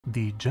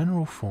The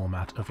general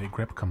format of a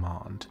grep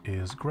command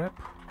is grep,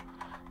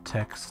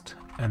 text,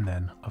 and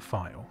then a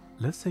file.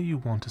 Let's say you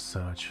want to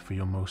search for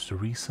your most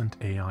recent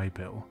AI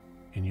bill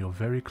in your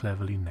very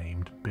cleverly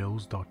named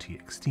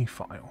bills.txt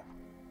file.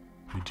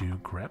 We do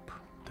grep,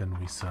 then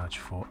we search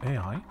for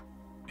AI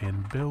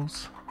in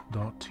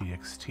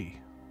bills.txt.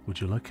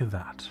 Would you look at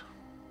that?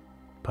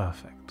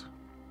 Perfect.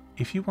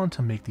 If you want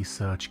to make the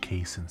search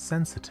case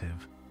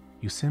insensitive,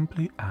 you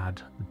simply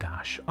add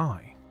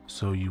 -i.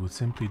 So you would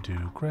simply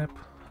do grep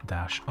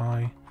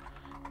 -i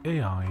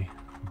AI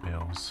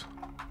bills.txt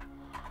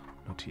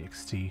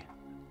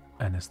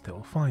and it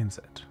still finds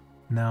it.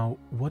 Now,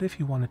 what if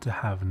you wanted to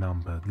have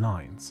numbered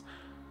lines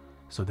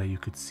so that you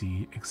could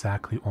see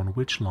exactly on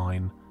which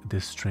line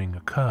this string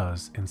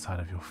occurs inside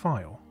of your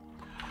file?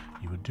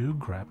 You would do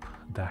grep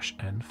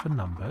 -n for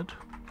numbered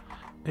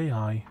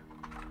AI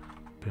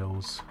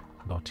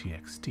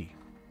bills.txt.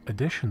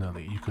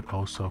 Additionally, you could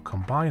also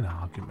combine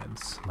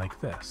arguments like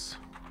this.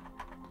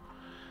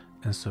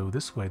 And so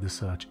this way the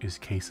search is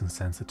case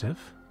insensitive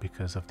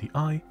because of the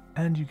I,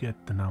 and you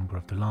get the number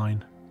of the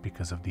line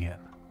because of the N.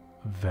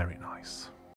 Very nice.